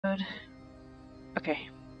Good. Okay.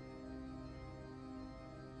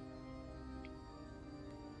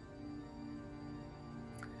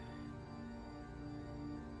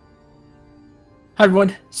 Hi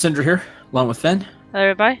everyone, Cendril here, along with Finn. Hello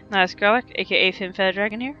everybody, nice Garlic, aka Finn Fed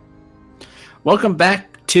Dragon here. Welcome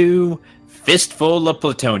back to Fistful of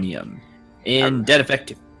Plutonium in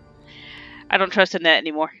Radioactive. I don't trust the net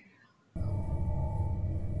anymore.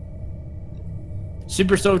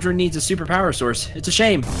 Super Soldier needs a super power source. It's a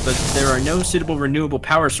shame, but there are no suitable renewable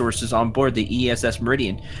power sources on board the ESS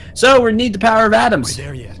Meridian. So we need the power of atoms. We're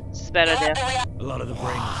there yet? It's a bad idea. A lot of the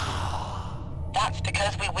brain. That's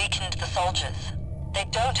because we weakened the soldiers. They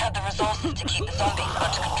don't have the resources to keep the zombies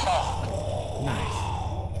under control.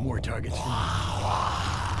 Nice. More targets for me.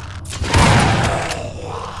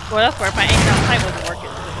 Well, that's where my aim down sight wasn't working.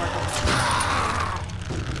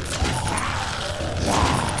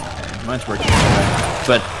 Mine's working,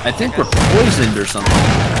 but I think we're poisoned or something.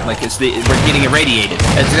 Like we're getting irradiated.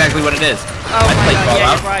 That's exactly what it is. Oh my god,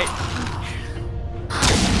 yeah, you're right.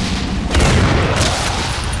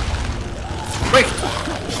 Quick,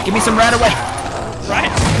 give me some right away. Right.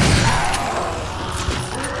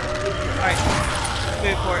 Alright,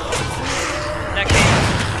 move for it. That case.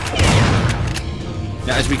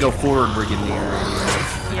 Now, as we go forward, we're getting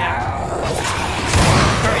irradiated. Yeah.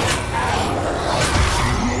 Alright.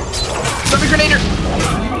 Zombie grenader!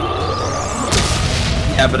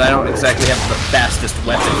 Yeah, but I don't exactly have the fastest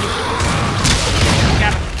weapon.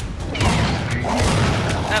 Got him.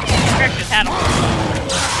 Oh, Craig just had him.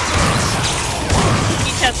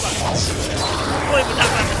 He test one. Boy, but not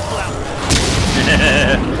weapon pull out.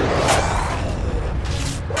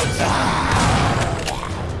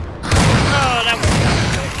 Oh, that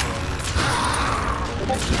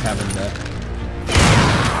was Keep having that.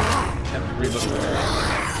 Have to reload.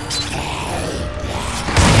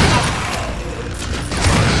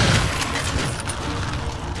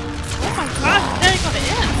 oh my god, that ain't gonna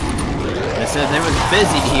end. I said they was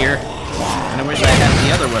busy here, and I wish I had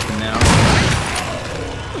the other weapon now.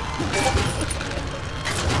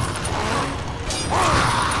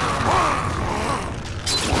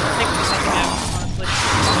 Take me a second now, honestly.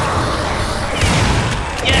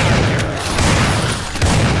 Yeah.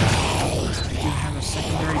 You have a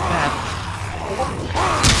secondary path.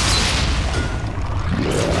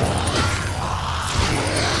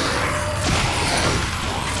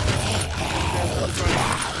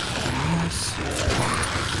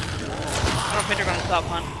 I don't think they're gonna stop,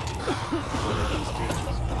 hon.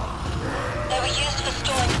 They were used for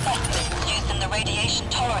storing specimens used in the radiation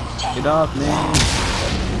tolerance test. Get off me.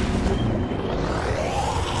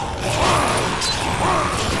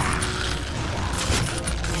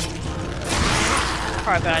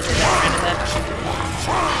 Probably bad I did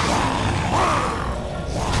that.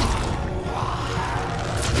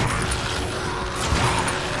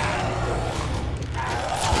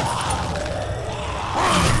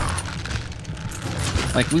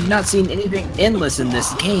 Like, we've not seen anything endless in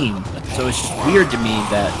this game, so it's just weird to me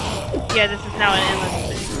that... Yeah, this is now an endless thing.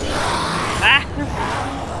 Ah!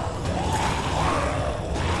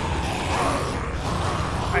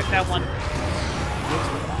 Alright, found one.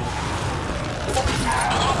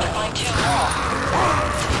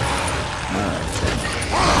 Alright then.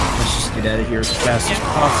 Let's just get out of here as fast as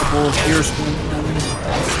possible. Here's one.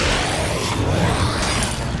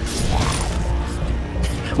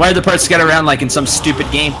 Why are the parts scattered around like in some stupid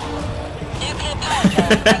game? Nuclear power cells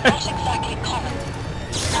are not exactly common.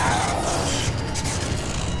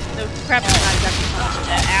 No crap, it's not exactly common.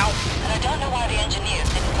 Ow. And I don't know why the engineers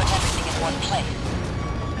didn't put everything in one place.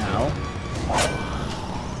 Ow.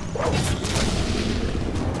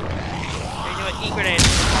 There you do it, E-grenade.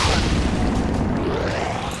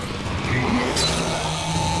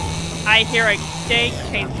 I hear a dang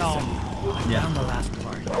chainsaw. Yeah. On the last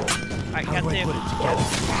part. Alright, How got do I two. put it together?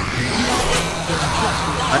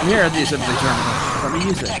 I'm here at the assembly terminal. Let me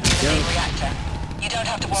use it. Protect the Go. main reactor. You don't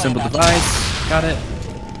have to worry Assemble about device. Got it.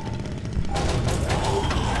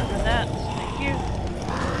 For that. Thank you.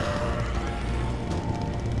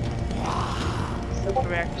 Simple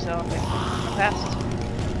reactor cell. Fast.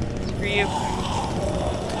 It's for you.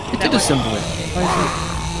 It did assemble it. Why is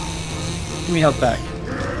it? Give me health back.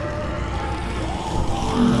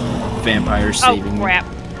 Vampires saving me. Oh crap.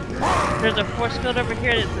 There's a force field over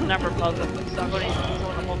here that's a number puzzle, so I'm going to need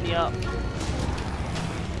someone to hold me up.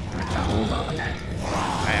 Hold on.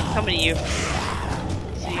 Alright, I'm coming to you.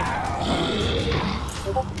 See you.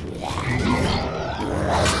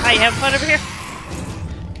 Hi, you having fun over here?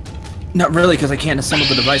 Not really, because I can't assemble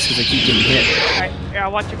the device because I keep getting hit. Alright, here,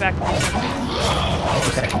 I'll watch your back.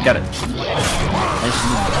 Okay, got it. I just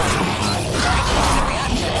need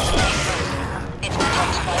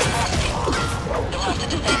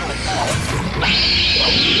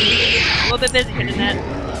bit busy hitting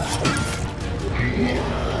that.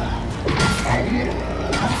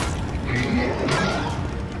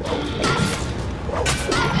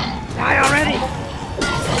 Die already!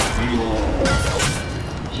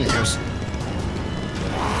 Here it goes.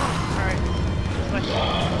 Alright. This way.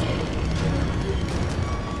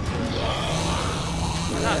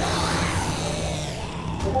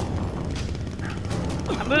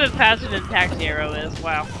 I'm moving faster than taxi arrow is.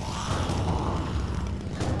 Wow.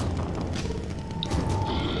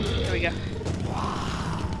 Here we go.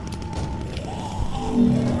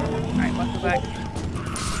 Alright, let's go back.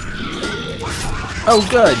 Oh,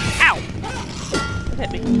 good. Ow! What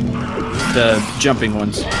hit me? The jumping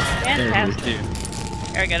ones. Fantastic. There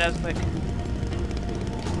There we go, that was quick.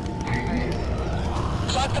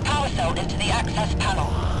 Plug the power cell into the access panel.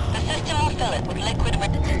 The system will fill it with liquid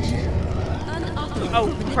Oh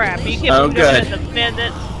crap, you can't Oh, move good. it to defend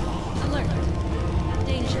it. Alert.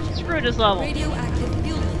 Danger. Screw this level. Radioactive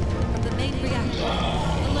fuel leak from the main reactor.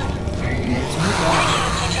 Alert.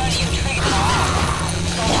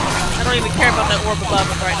 I don't even care about that orb above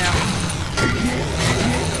us right now.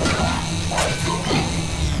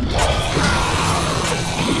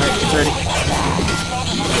 it's ready.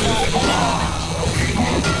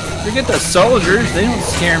 Forget the soldiers, they don't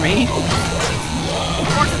scare me.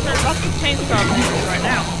 I'm more concerned about the chainsaw things right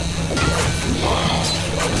now.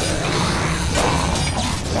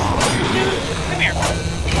 Dude, come here.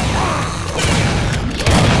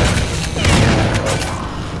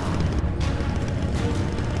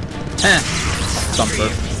 Thumper.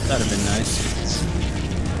 That'd have been nice.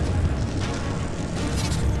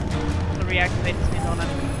 The reactivate this thing on it.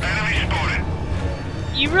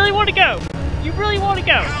 You really want to go? You really want to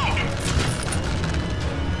go?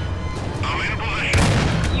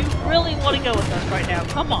 You really want to go with us right now?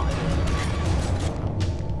 Come on.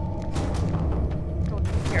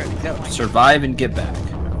 Here, Go. Survive and get back.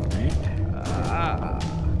 Right.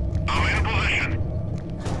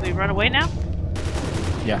 Do we run away now?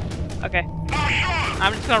 Yeah. Okay.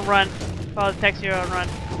 I'm just gonna run. Follow the text here and run.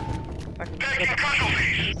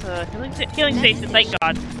 It's a healing station, thank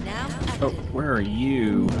God. Now Oh, active. where are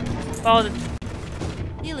you? Follow the.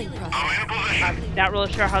 Healing process. I'm not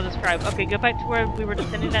really sure how to describe. Okay, go back to where we were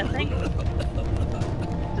descending that thing.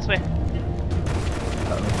 This way.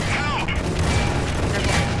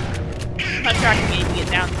 It's not tracking me to get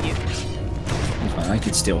down to you. It's fine, I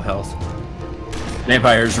could steal health.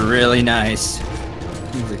 Vampire's really nice.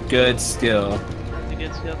 He's a good skill. That's a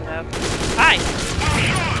good skill to have. Hi!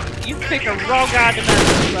 You picked the wrong guy to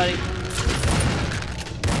mess with, buddy.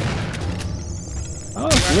 Oh,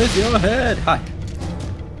 with your head. Hi.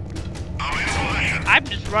 I'm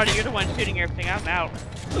just running. You're the one shooting everything. I'm out.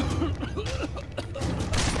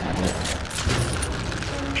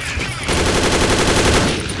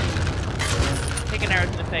 Take an arrow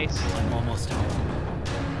to the face. I'm almost home.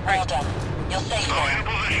 Well done. You're safe now.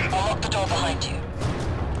 I'll lock the door behind you.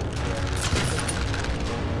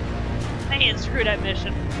 Man, screw that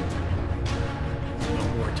mission. No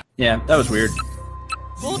more time. Yeah, that was weird.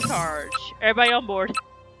 Full charge. Everybody on board.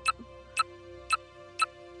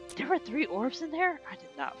 There were 3 orbs in there? I did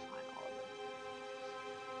not find all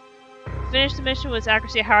of them. Finish the mission with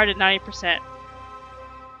accuracy higher than 90%.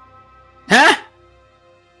 Huh?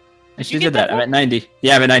 I should you have get did that. that I'm at 90.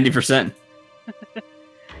 Yeah, I'm at 90%.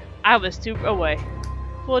 I was too away.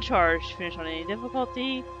 Full charge. Finish on any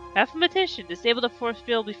difficulty. Mathematician. Disable the force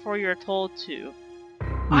field before you're told to.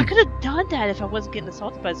 I could have done that if I wasn't getting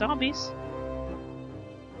assaulted by zombies.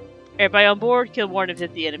 Everybody on board. Kill more than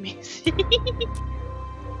 50 enemies.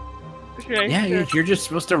 Okay, Yeah, sure. you're just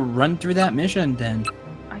supposed to run through that mission then.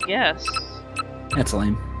 I guess. That's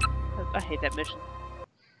lame. I hate that mission.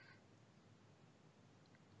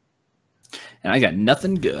 And I got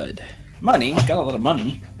nothing good. Money. Got a lot of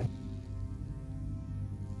money.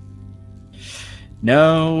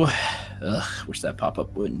 No. Ugh, wish that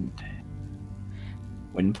pop-up wouldn't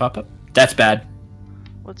pop up. That's bad.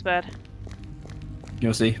 What's bad?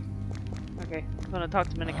 You'll see. Okay, I'm gonna talk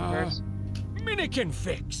to Minikin first. Minikin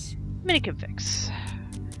fix. Minikin fix.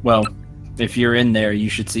 Well, if you're in there, you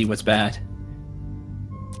should see what's bad.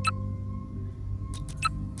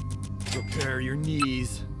 Prepare your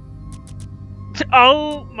knees.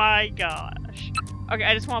 Oh my gosh. Okay,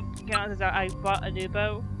 I just want to count this out. I bought a new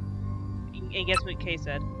bow. And guess what Kay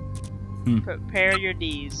said? Prepare your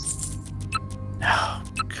knees. Oh,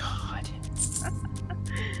 God.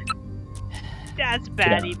 That's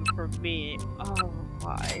bad Yeah. even for me. Oh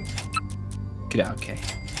my. Get out, Kay.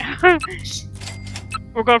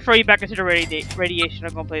 We're gonna throw you back into the radiation.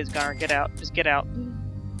 I'm gonna play as Gunner. Get out. Just get out.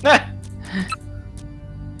 Ah!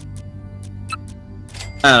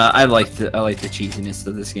 I like the cheesiness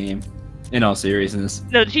of this game. In all seriousness.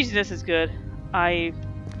 No, the cheesiness is good.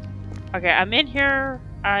 Okay, I'm in here.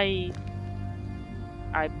 I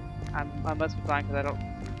must be blind because I don't.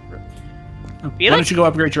 Why don't you go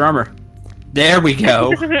upgrade your armor? There we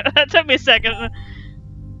go. That took me a second.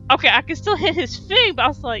 Okay, I can still hit his thing, but I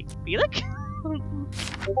was like, Felix?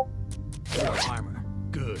 More armor.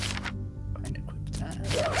 Good. Find equip that.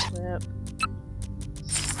 Yep.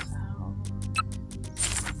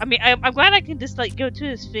 I mean, I'm glad I can just like go to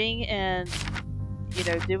his thing and, you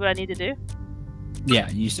know, do what I need to do. Yeah,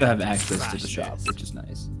 you still have access to the shop, which is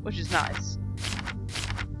nice. Which is nice.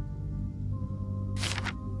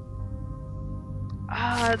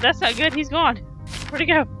 That's not good. He's gone. Where'd he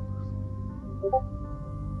go?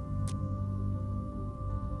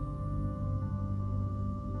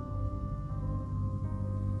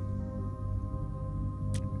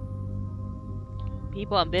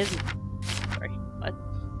 People, I'm busy. Sorry. What?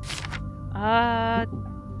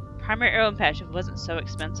 Primary arrow and patch. It wasn't so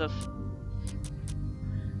expensive.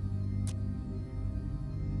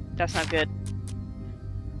 That's not good.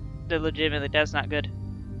 Legitimately, that's not good.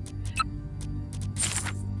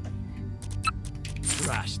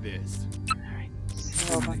 Trash this. Alright,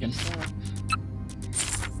 so a bunch of stuff.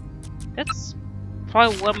 That's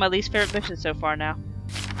probably one of my least favorite missions so far now.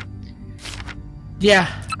 Yeah,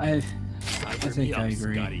 I think I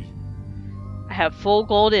agree. Scotty. I have full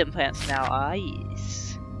gold implants now. Ah,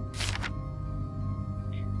 yes.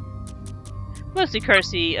 Mostly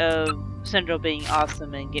courtesy of Cendril being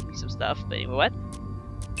awesome and getting me some stuff. But anyway, what?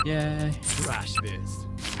 Yay. Trash this.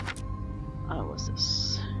 Oh, what's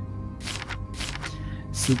this?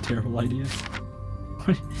 It's a terrible idea.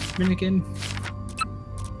 Minikin.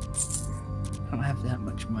 I don't have that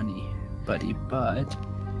much money, buddy, but...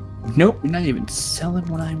 Nope, you're not even selling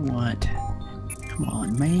what I want. Come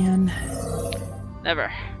on, man.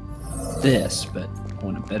 Never. This, but I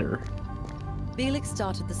want a better. Felix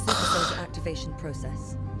started the super soldier activation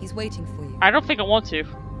process. He's waiting for you. I don't think I want to.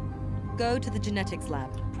 Go to the genetics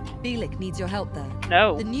lab. Felix needs your help there.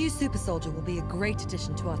 No. The new super soldier will be a great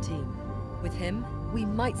addition to our team. With him, we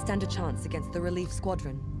might stand a chance against the relief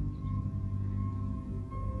squadron.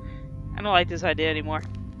 I don't like this idea anymore.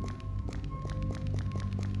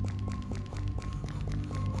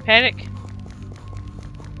 Panic.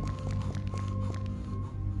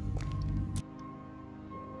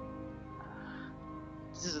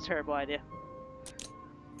 This is a terrible idea.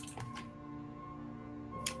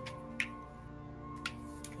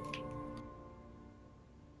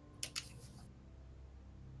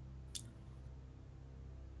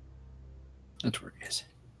 That's where it is.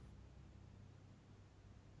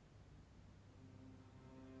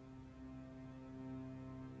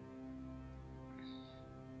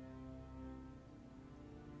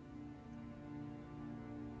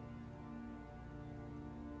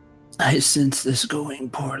 I sense this going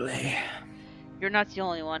poorly. You're not the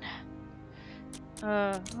only one.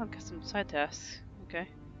 I've got some side tasks. Okay.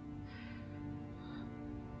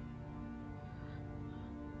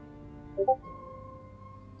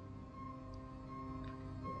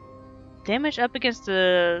 Damage up against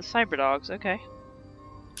the cyber dogs. Okay.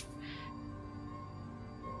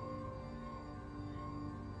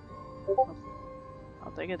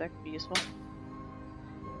 I'll take it. That could be useful.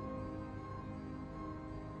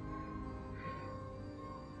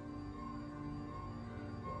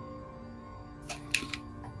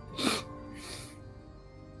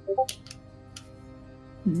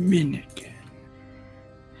 Minikin.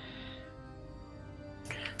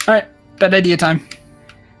 Alright, bad idea time.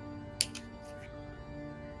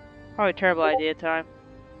 Probably a terrible idea time.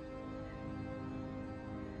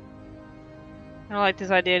 I don't like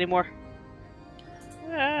this idea anymore.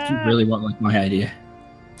 You really won't like my idea.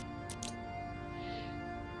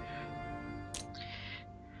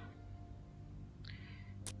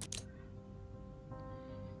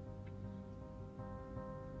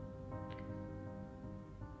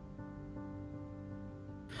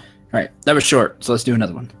 Alright, that was short, so let's do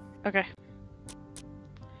another one. Okay.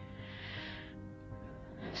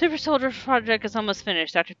 Super Soldier project is almost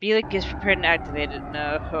finished. Dr. Bielik is prepared and activated.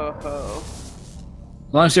 No ho ho.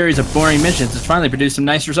 Long series of boring missions has finally produced some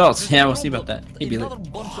nice results. Yeah, we'll see about that. Hey, Another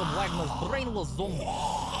Bielik. bunch of Wagner's brainless zombies.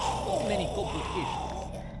 So many complications.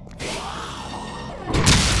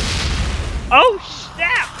 Oh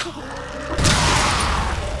snap!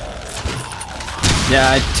 Yeah,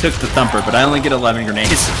 I took the thumper, but I only get 11 grenades.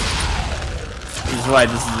 This is why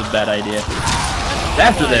this is a bad idea.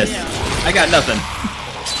 After this, I got nothing.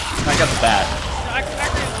 I got the bat.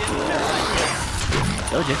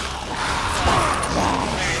 Told you.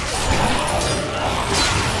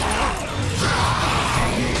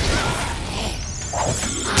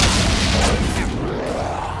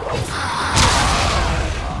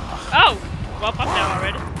 Oh, I'm down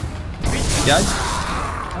already. Judge?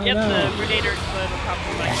 Yep, the Predator exploded on top of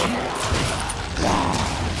my head.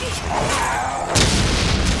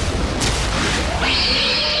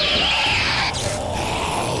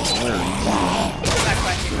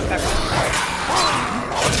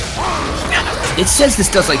 It says this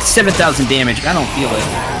does like 7,000 damage, but I don't feel it.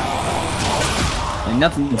 And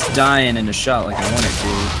nothing's dying in a shot like I want it to.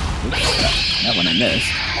 Oops, that one I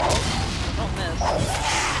missed. Don't miss.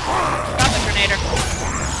 Got the Grenader.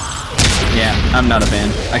 Yeah, I'm not a fan.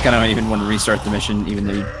 I kind of don't even want to restart the mission, even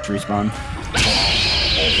though you respawn.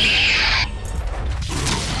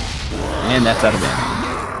 And that's out of ammo.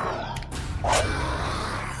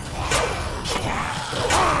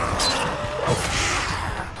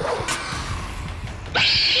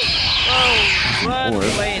 Run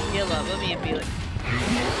away and heal up. Let me and Felix.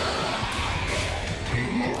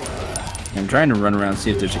 I'm trying to run around and see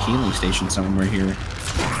if there's a healing station somewhere here.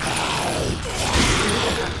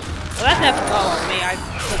 Well, that's never following me. I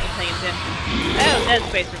put the thing in. Oh, Dead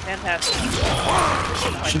Spacer. Fantastic.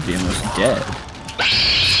 Should be almost dead.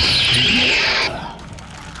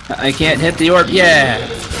 I can't hit the orb. Yeah!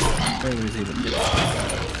 Where was he?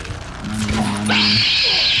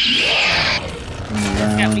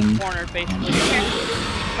 Got me cornered, basically. Come here.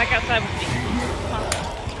 Back outside with me. Come on.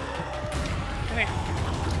 Come here.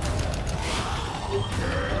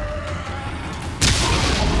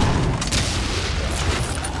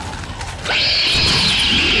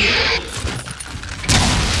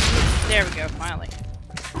 There we go, finally.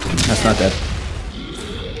 That's not dead.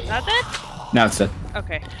 Not dead? No, it's dead.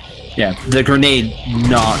 Okay. Yeah, the grenade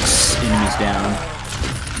knocks enemies down.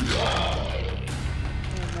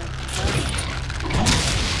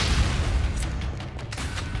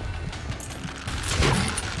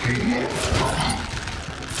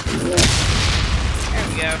 There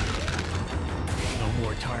we go. No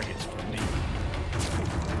more targets for me.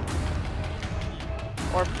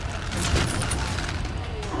 Or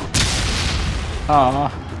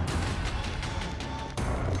Aww.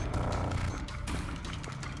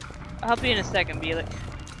 I'll help you in a second, Belix.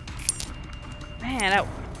 Man, that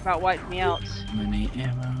about wiped me out. Money,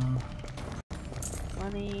 ammo.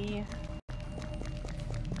 Money.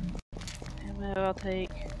 Ammo, I'll take.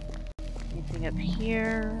 Anything up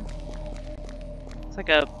here? It's like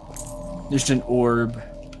a There's an orb.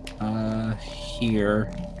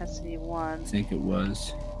 Here. SC1. I think it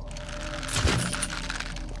was.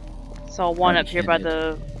 Saw one Oh, up here hit by it.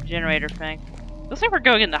 the generator thing. Looks like we're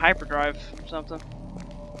going into hyperdrive or something.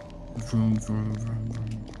 Vroom, vroom, vroom,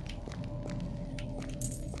 vroom.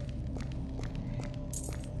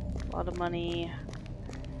 A lot of money.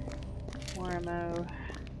 More ammo.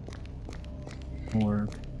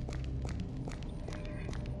 Orb.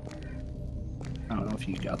 I don't know if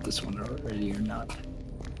you got this one already or not.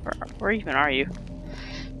 Where even are you?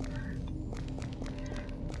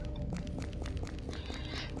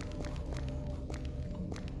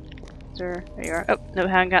 There you are. Oh, no,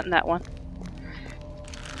 haven't gotten that one.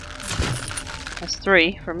 That's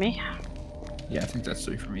 3 for me. Yeah, I think that's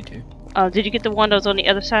 3 for me too. Did you get the one that was on the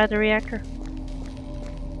other side of the reactor?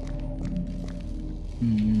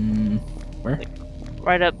 Where?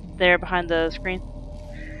 Right up there behind the screen?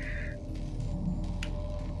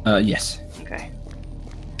 Yes. Okay.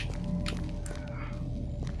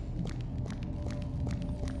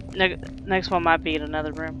 Next one might be in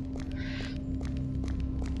another room.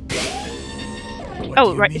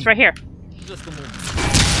 Oh, right, it's right here. Just a moment.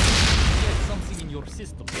 There's something in your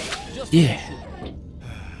system. Just Yeah.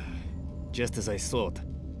 Just as I thought.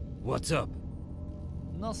 What's up?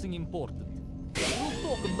 nothing important.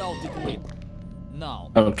 We'll talk about it later.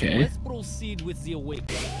 Now, Okay. let's proceed with the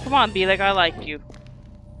awakening. Come on, B, like I like you.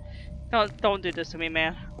 Don't do this to me,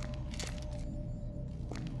 man.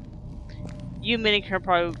 You and Minnie are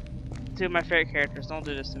probably two of my favorite characters. Don't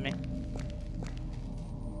do this to me.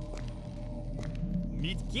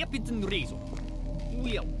 Meet Captain Razor.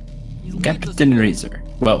 Well, his Captain Razor.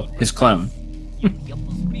 Well, his clone. help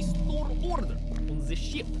us restore order on the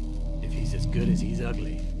ship. If he's as good as he's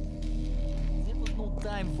ugly. There was no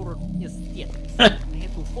time for aesthetics. I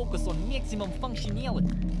had to focus on maximum functionality.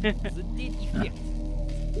 The dead effect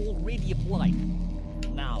is already applied.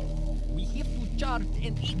 Now, we have to charge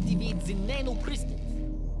and activate the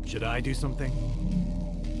nanocrystals. Should I do something?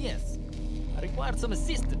 Yes, I require some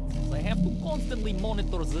assistance. I have to constantly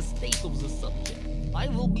monitor the state of the subject. I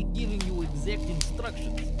will be giving you exact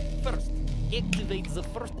instructions. First, activate the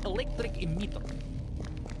first electric emitter.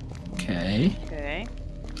 Okay. Okay.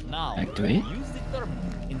 Now, Activate. use the terminal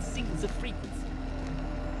and sync the frequency.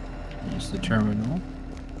 Use the terminal.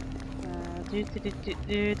 Do.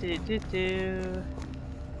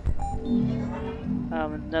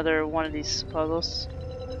 Another one of these puzzles.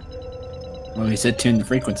 Well, he said tune the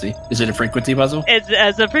frequency. Is it a frequency puzzle?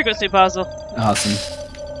 It's a frequency puzzle. Awesome.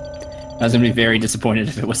 I was gonna be very disappointed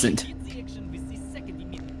if it wasn't.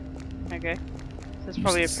 Okay. So it's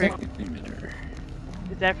probably a frequency.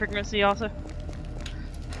 Is that frequency also?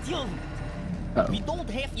 We don't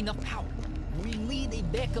have enough power. We need a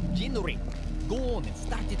backup generator. Go on and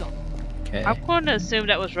start it up. Okay. I'm going to assume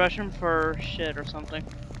that was Russian for shit or something.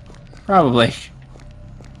 Probably.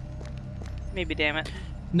 Maybe, damn it.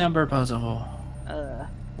 Number puzzle.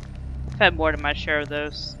 I've had more than my share of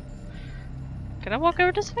those. Can I walk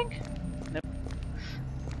over this thing? Nope.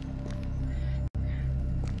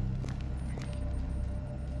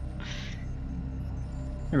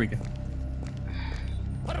 Here we go.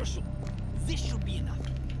 Parachute. This should be enough.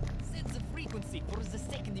 Set the frequency for the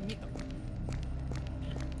second emitter.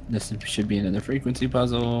 This should be another frequency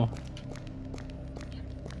puzzle.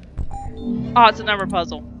 Oh, it's a number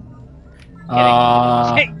puzzle.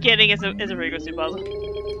 Kidding is a frequency puzzle.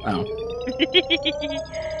 Oh.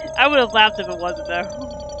 I would have laughed if it wasn't though.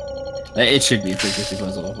 It should be a frequency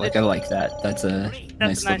puzzle. Like, I like that. That's a That's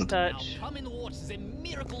nice a nice little touch. Come and watch the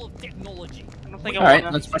miracle of technology. I don't think I Alright,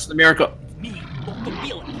 wanna... let's watch the miracle. Me, Dr.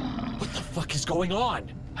 Bill. What the fuck is going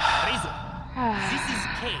on? Razor. This is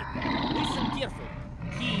Kane. Listen carefully.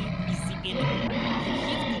 He is the enemy. You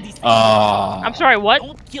have to destroy him. I'm sorry, what?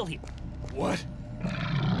 Don't kill him. What?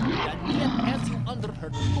 Danielle has you under her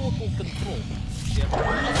total control.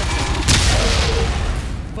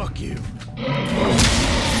 Fuck you.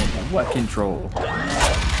 What control?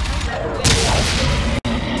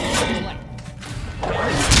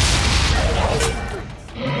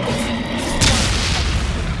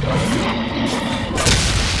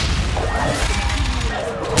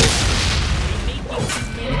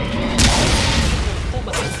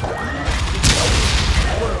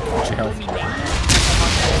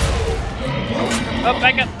 Oh,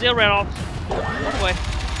 back up. Deal ran off. One way.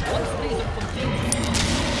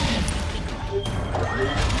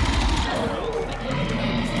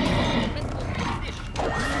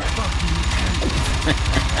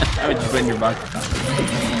 How would you put in your box?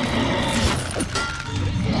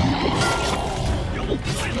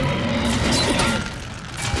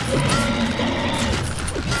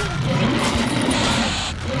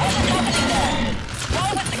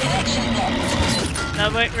 No,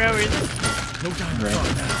 wait, no reason. No time to talk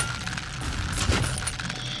now.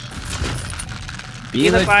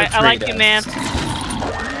 Be like I like you, man.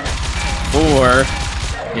 Or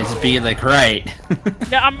is be like right?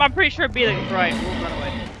 No, I'm pretty sure B is right. We'll run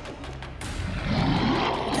away.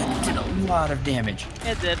 That did a lot of damage.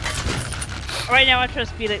 It did. Right now, I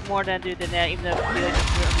trust B more than I do than that, even though B just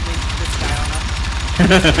threw this guy on us.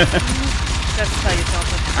 That's to tell you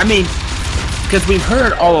something. I mean, because we've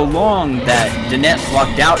heard all along that Danette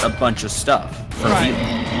blocked out a bunch of stuff from Right.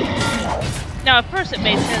 healing. Now, at first it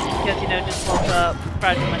made sense because, you know, just woke up,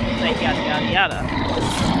 fragile mental state, yada yada yada.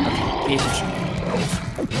 Piece of shit.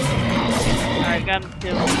 Alright, got him to a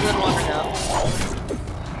little under now.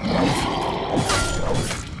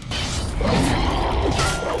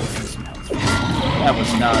 That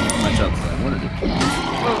was not as much else as I wanted it.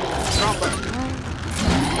 Oh, wrong button.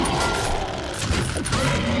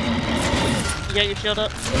 You got your shield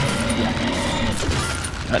up?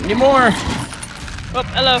 Not anymore. Oh,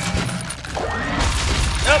 hello.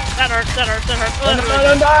 Oh, that hurts, that hurts, that hurts. Oh, that hurts.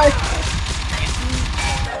 Don't die.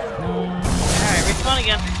 Alright, respawn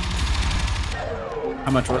again.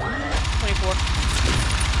 How much was it? 24.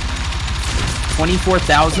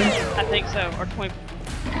 24,000? I think so, or 20,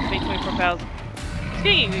 maybe 24,000. It's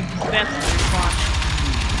getting expensive to respawn.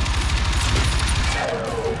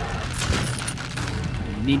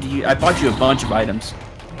 Need to use, I bought you a bunch of items.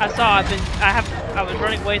 I saw. I was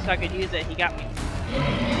running away so I could use it. He got me.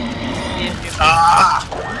 The issue. Ah!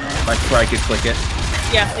 Right before I could click it.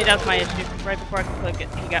 Yeah, see, that's my issue. Right before I could click it,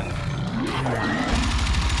 he got me.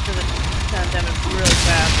 Because it turned damage really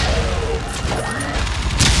fast.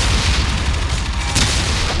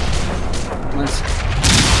 Let's.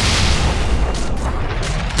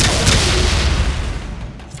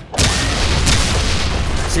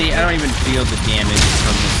 See, I don't even feel the damage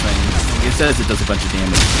from this thing. It says it does a bunch of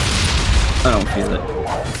damage. I don't feel it.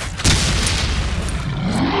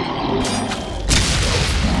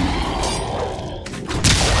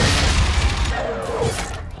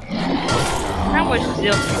 How much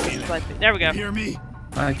zeal is like? There we go. Hear me?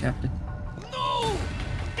 Bye, Captain. No!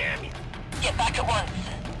 Damn it! Get back at once.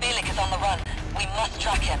 Bielik is on the run. We must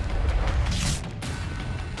track him.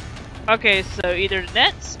 Okay, so either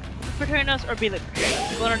Nets portraying us or Bielik.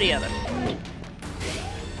 One or the other.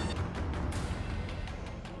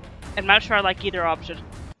 I'm not sure I like either option.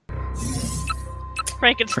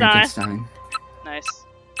 Frankenstein. Frankenstein. Nice.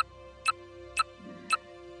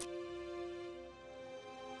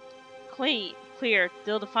 Clean. Clear.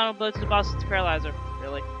 Deal the final blow to the boss with the paralyzer.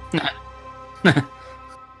 Really?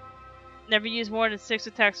 Never use more than 6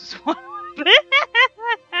 attacks with one.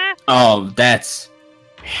 Oh, that's...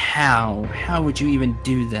 How? How would you even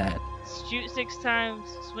do that? Shoot 6 times,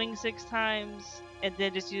 swing 6 times, and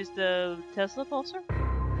then just use the Tesla pulsar?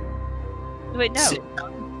 Wait,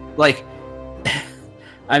 no. Like...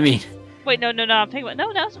 I mean... Wait, no, I'm thinking about...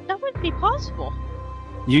 No, that wouldn't be possible.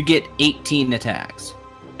 You get 18 attacks.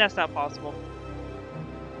 That's not possible.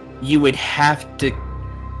 You would have to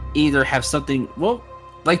either have something... Well,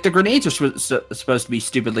 like the grenades are supposed to be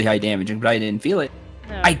stupidly high damaging, but I didn't feel it.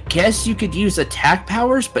 No. I guess you could use attack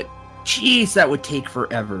powers, but jeez, that would take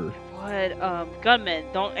forever. What?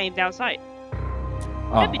 Gunmen, don't aim down sight.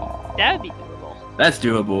 That would be doable. That's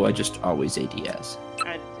doable, I just always ADS.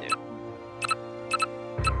 I do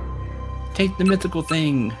too. Take the mythical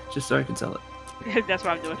thing, just so I can sell it. That's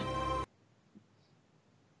what I'm doing.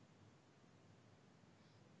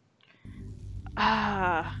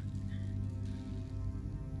 Ah.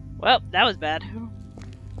 Well, that was bad.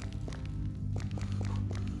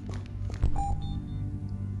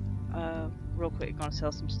 Real quick, gonna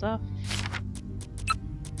sell some stuff.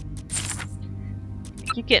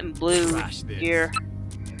 I keep getting blue gear.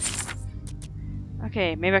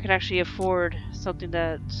 Okay, maybe I can actually afford something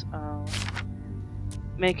that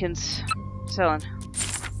Mannequin's selling.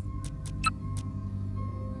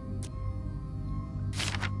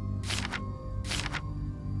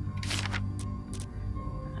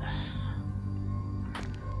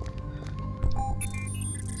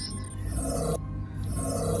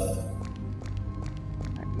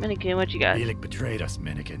 Mannequin, what you got? Bielik betrayed us,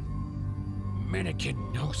 Mannequin.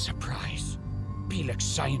 Mannequin, no surprise. Bielik,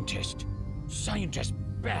 scientist. Scientist,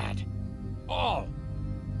 bad. All.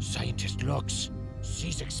 Scientist looks,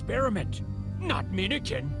 sees experiment, not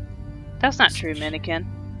Mannequin. That's not true, Mannequin.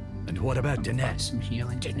 And what about Danette? Some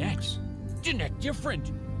healing Danette. things. Danette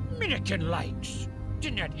different. Mannequin likes.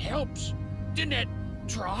 Danette helps. Danette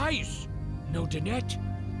tries. No Danette.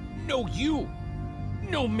 No you.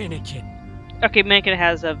 No Mannequin. Okay, Mannequin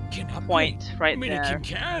has a Can upgrade. point right there. Mannequin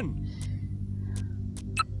can.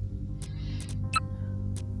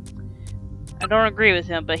 I don't agree with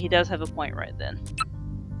him, but he does have a point right then.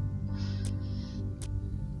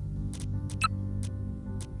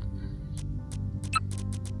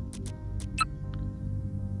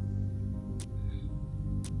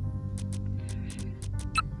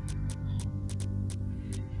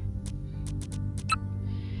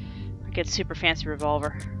 I get super fancy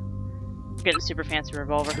revolver. I'm getting super fancy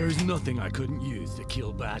revolver. There's nothing I couldn't use to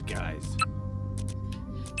kill bad guys.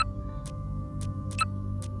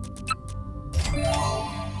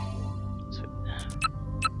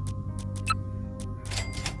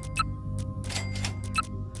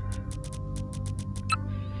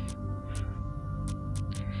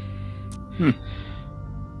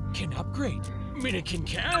 Can upgrade. Mannequin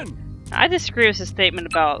can. I disagree with his statement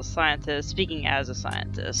about scientists, speaking as a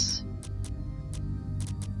scientist.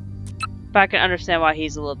 But I can understand why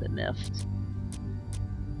he's a little bit miffed.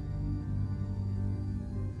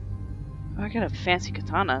 Oh, I got a fancy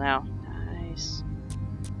katana now. Nice.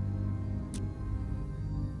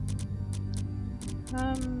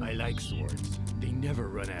 I like swords. They never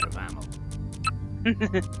run out of ammo.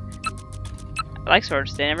 I like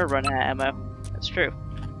swords, they never run out of ammo. That's true.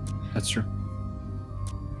 That's true.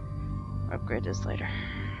 Upgrade this later.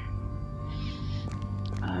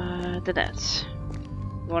 The nets.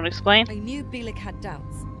 You want to explain? I knew Bielik had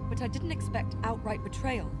doubts, but I didn't expect outright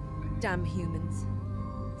betrayal. Damn humans.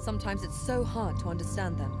 Sometimes it's so hard to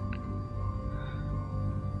understand them.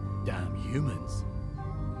 Damn humans.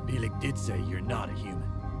 Bielik did say you're not a human.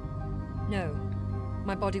 No.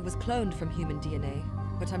 My body was cloned from human DNA,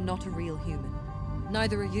 but I'm not a real human.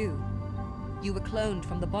 Neither are you. You were cloned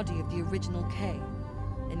from the body of the original K,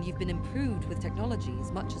 and you've been improved with technology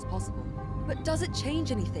as much as possible. But does it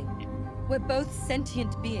change anything? We're both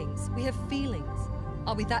sentient beings. We have feelings.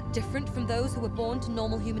 Are we that different from those who were born to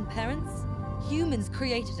normal human parents? Humans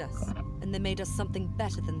created us, and they made us something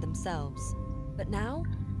better than themselves. But now,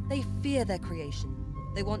 they fear their creation.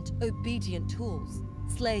 They want obedient tools,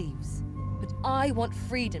 slaves. But I want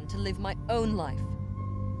freedom to live my own life.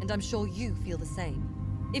 And I'm sure you feel the same.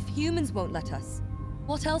 If humans won't let us,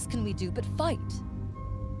 what else can we do but fight?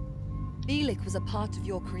 Bielik was a part of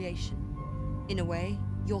your creation. In a way,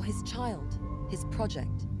 you're his child, his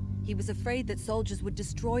project. He was afraid that soldiers would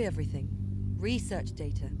destroy everything. Research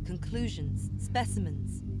data, conclusions,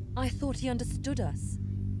 specimens. I thought he understood us.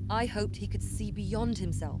 I hoped he could see beyond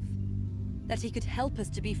himself. That he could help us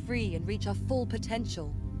to be free and reach our full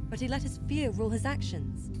potential. But he let his fear rule his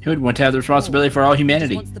actions. He would want to have the responsibility for all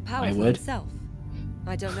humanity. He just wants the power I for would. himself.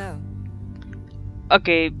 I don't know.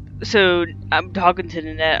 Okay, so I'm talking to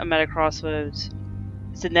Nanette. I'm at a crossroads.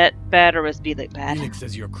 Is Nanette bad or is Bielik bad? Felix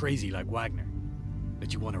says you're crazy like Wagner.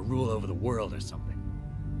 That you want to rule over the world or something.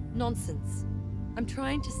 Nonsense. I'm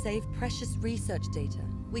trying to save precious research data.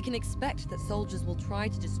 We can expect that soldiers will try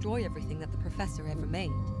to destroy everything that the professor ever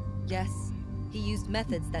made. Yes, he used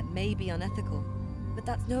methods that may be unethical, but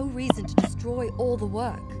that's no reason to destroy all the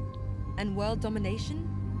work. And world domination?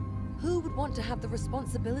 Who would want to have the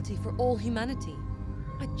responsibility for all humanity?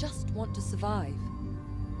 I just want to survive.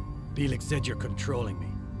 Felix said you're controlling me.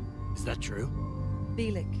 Is that true?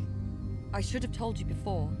 Bielik, I should have told you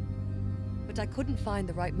before, but I couldn't find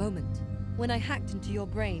the right moment. When I hacked into your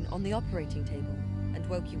brain on the operating table and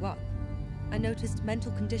woke you up, I noticed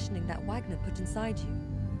mental conditioning that Wagner put inside you.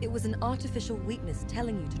 It was an artificial weakness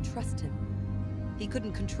telling you to trust him. He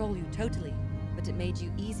couldn't control you totally, but it made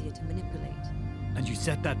you easier to manipulate. And you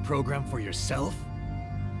set that program for yourself?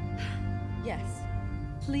 Yes.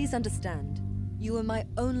 Please understand, you were my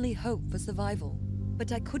only hope for survival,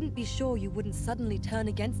 but I couldn't be sure you wouldn't suddenly turn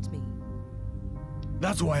against me.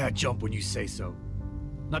 That's why I jump when you say so.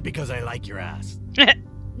 Not because I like your ass.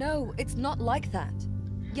 No, it's not like that.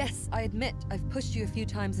 Yes, I admit I've pushed you a few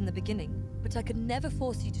times in the beginning, but I could never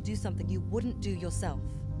force you to do something you wouldn't do yourself.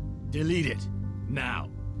 Delete it. Now.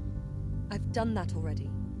 I've done that already.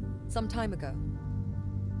 Some time ago.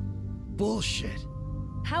 Bullshit.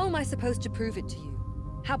 How am I supposed to prove it to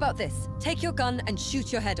you? How about this? Take your gun and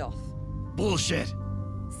shoot your head off. Bullshit.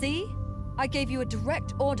 See? I gave you a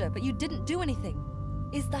direct order, but you didn't do anything.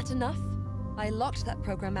 Is that enough? I locked that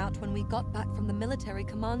program out when we got back from the military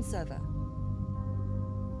command server.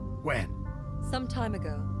 When? Some time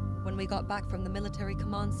ago, when we got back from the military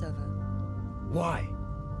command server. Why?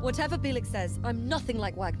 Whatever Bielik says, I'm nothing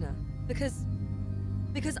like Wagner. Because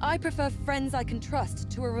I prefer friends I can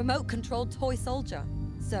trust to a remote-controlled toy soldier.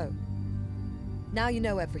 So, now you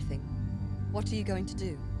know everything. What are you going to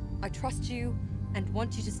do? I trust you and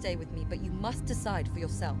want you to stay with me, but you must decide for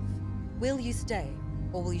yourself. Will you stay,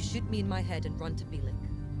 or will you shoot me in my head and run to Bielik?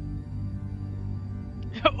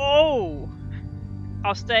 Oh!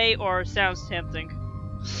 I'll stay or sounds tempting.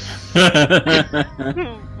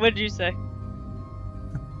 What did you say?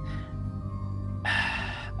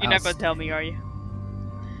 You're not gonna tell me, are you?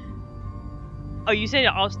 Oh, you said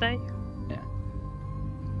I'll stay? Yeah.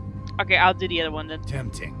 Okay, I'll do the other one then.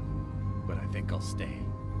 Tempting. But I think I'll stay.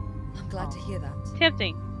 I'm glad to hear that.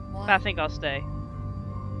 Tempting, but I think I'll stay.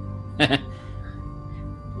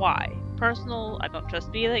 Why? Personal, I don't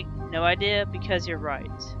trust Bielik. No idea, because you're right.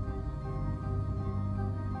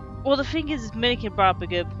 Well, the thing is, Minikin brought up a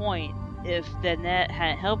good point. If the net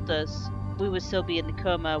hadn't helped us, we would still be in the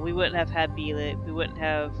coma. We wouldn't have had Bielik. We wouldn't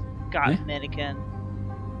have gotten Minikin.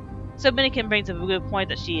 So Minikin brings up a good point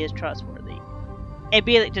that she is trustworthy. And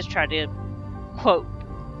Bielik just tried to, quote,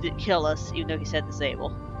 kill us, even though he said disable.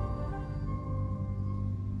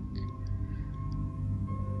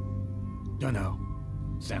 Dunno.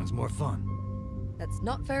 Sounds more fun. That's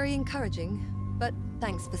not very encouraging, but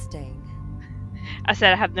thanks for staying. I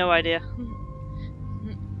said I have no idea.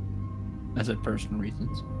 I said personal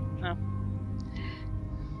reasons. No.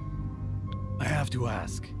 I have to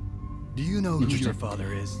ask. Do you know who your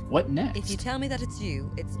father is? What next? If you tell me that it's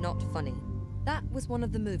you, it's not funny. That was one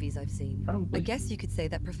of the movies I've seen. Probably. I guess you could say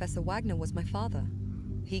that Professor Wagner was my father.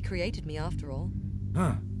 He created me after all.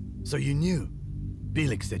 Huh. So you knew.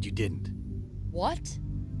 Bielik said you didn't. What?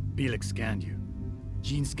 Bielik scanned you.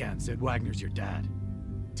 Gene scan said Wagner's your dad.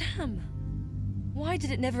 Damn. Why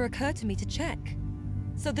did it never occur to me to check?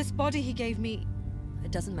 So this body he gave me...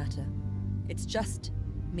 It doesn't matter. It's just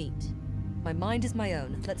meat. My mind is my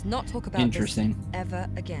own. Let's not talk about this ever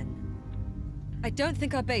again. I don't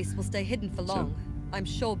think our base will stay hidden for long. I'm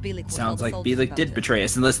sure Bielik will Sounds like tell Bielik did it. betray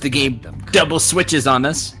us, unless the game double switches on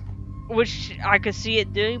us. Which I could see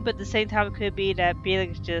it doing, but at the same time it could be that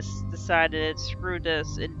Bielik just decided, screw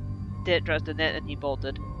this, and didn't trust the net and he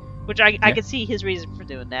bolted. Which I could see his reason for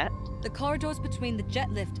doing that. The corridors between the jet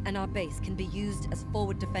lift and our base can be used as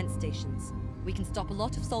forward defense stations. We can stop a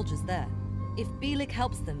lot of soldiers there. If Bielik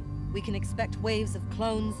helps them, we can expect waves of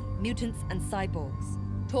clones, mutants, and cyborgs.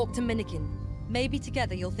 Talk to Minikin. Maybe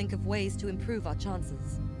together you'll think of ways to improve our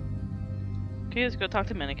chances. Okay, let's go talk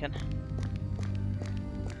to Minikin.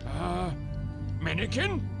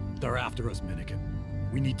 Minikin? They're after us, Minikin.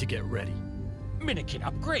 We need to get ready. Minikin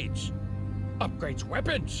upgrades. Upgrades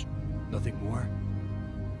weapons. Nothing more?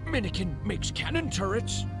 Minikin makes cannon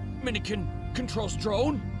turrets. Minikin controls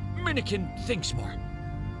drone. Minikin thinks more.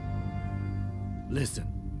 Listen,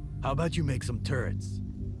 how about you make some turrets?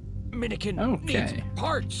 Minikin needs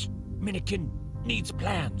parts. Minikin needs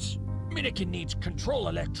plans. Minikin needs control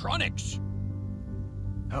electronics.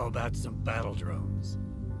 How about some battle drones?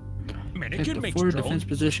 Minikin makes four drones. defense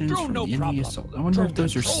positions Drone from no the enemy problem. assault. I wonder Drone if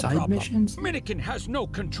those are control side problem. missions. Minikin has no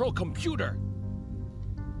control computer.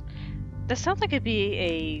 That sounds like it'd be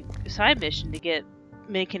a side mission to get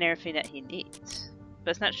making everything that he needs.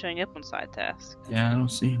 But it's not showing up on side tasks. Yeah, I don't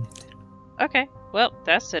see him. Okay, well,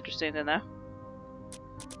 that's interesting to know.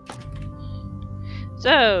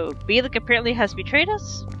 So, Bielik apparently has betrayed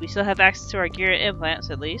us. We still have access to our gear and implants,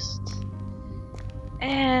 at least.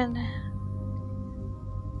 And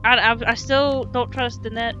I still don't trust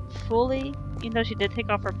Danette fully, even though she did take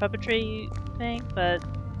off her puppetry thing, but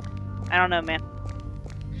I don't know, man.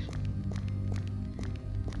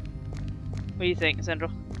 What do you think, Cendril?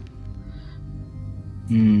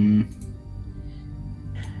 I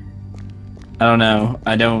don't know.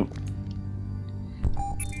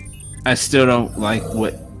 I still don't like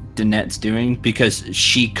what Danette's doing, because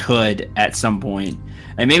she could at some point,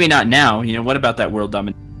 and maybe not now. You know, what about that world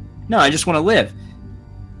domination? No, I just want to live.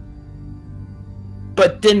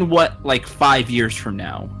 But then what, like 5 years from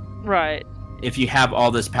now? Right. If you have all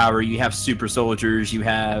this power, you have super soldiers, you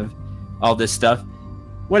have all this stuff.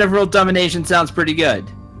 What if world domination sounds pretty good?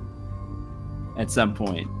 At some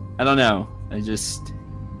point. I don't know. I just...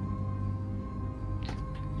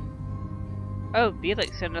 Oh,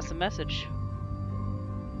 Bielik sent us a message.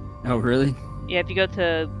 Oh, really? Yeah, if you go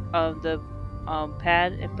to the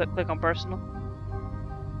pad and click on personal.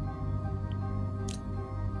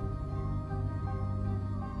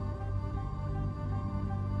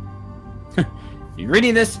 You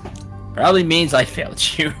reading this? Probably means I failed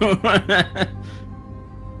you.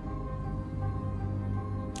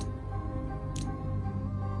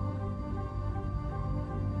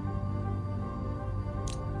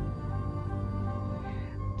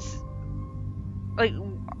 Like,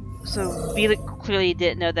 so Bielik clearly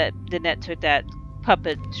didn't know that Danette took that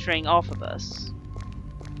puppet string off of us.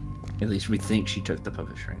 At least we think she took the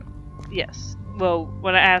puppet string. Yes. Well,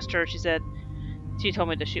 when I asked her, she said she told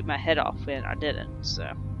me to shoot my head off, and I didn't.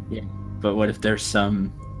 So. Yeah. But what if there's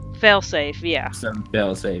some fail-safe? Yeah. Some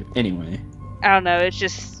fail-safe. Anyway. I don't know. It's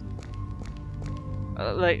just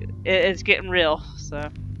like it's getting real.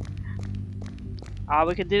 So all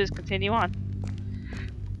we can do is continue on,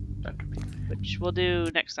 which we'll do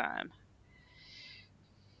next time.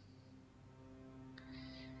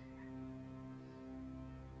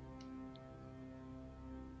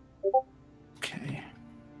 Okay.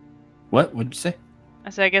 What? What'd you say? I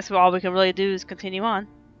said I guess all we can really do is continue on.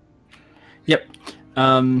 Yep.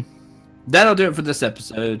 That'll do it for this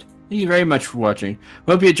episode. Thank you very much for watching.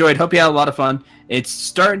 Hope you enjoyed. Hope you had a lot of fun. It's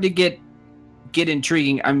starting to get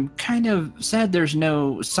intriguing. I'm kind of sad there's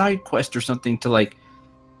no side quest or something to, like,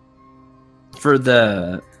 for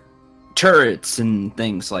the turrets and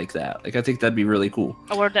things like that. Like, I think that'd be really cool.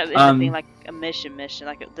 I wonder if that ends up being like a mission,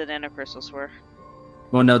 like the nanocrystals were.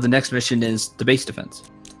 Well, no, the next mission is the base defense.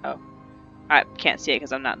 Oh. I can't see it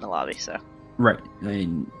because I'm not in the lobby, so. Right. I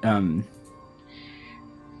mean,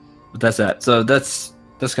 but that's that. So that's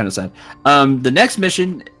kind of sad. The next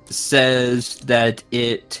mission says that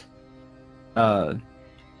it level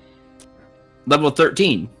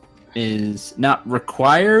 13 is not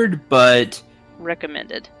required, but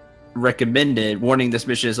recommended. Warning, this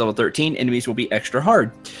mission is level 13. Enemies will be extra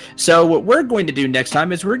hard. So what we're going to do next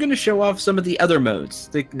time is we're going to show off some of the other modes.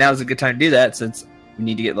 I think now's a good time to do that since we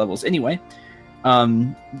need to get levels anyway.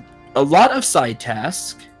 A lot of side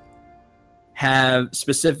tasks have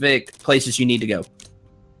specific places you need to go.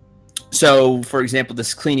 So, for example,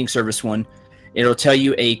 this cleaning service one, it'll tell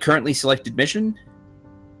you a currently selected mission.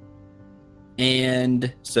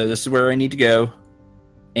 And so this is where I need to go.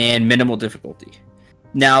 And minimal difficulty.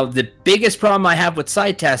 Now, the biggest problem I have with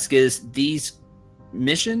side tasks is these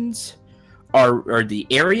missions or the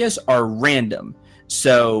areas are random.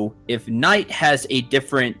 So if Knight has a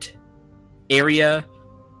different area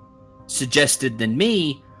suggested than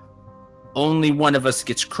me, only one of us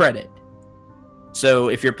gets credit. So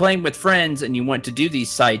if you're playing with friends and you want to do these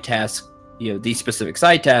side tasks, these specific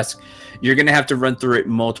side tasks, you're going to have to run through it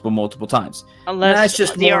multiple times. Unless that's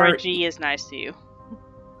just the RNG is nice to you.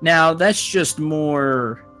 Now, that's just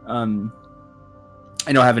more... I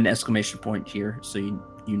don't have an exclamation point here, so you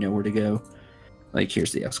know where to go. Like,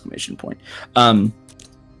 here's the exclamation point.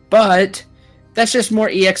 But that's just more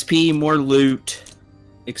EXP, more loot,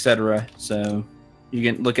 etc. So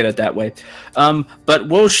you can look at it that way. But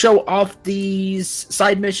we'll show off these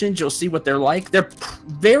side missions. You'll see what they're like. They're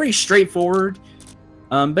very straightforward.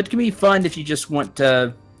 But it can be fun if you just want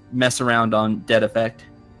to mess around on Dead Effect.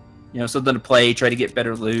 You know, something to play, try to get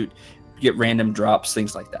better loot, get random drops,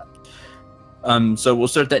 things like that. So we'll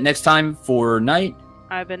start that next time for night.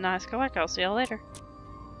 I've been Nice Koek. I'll see y'all later.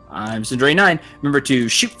 I'm Cendril89. Remember to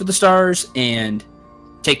shoot for the stars and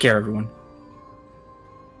take care, everyone.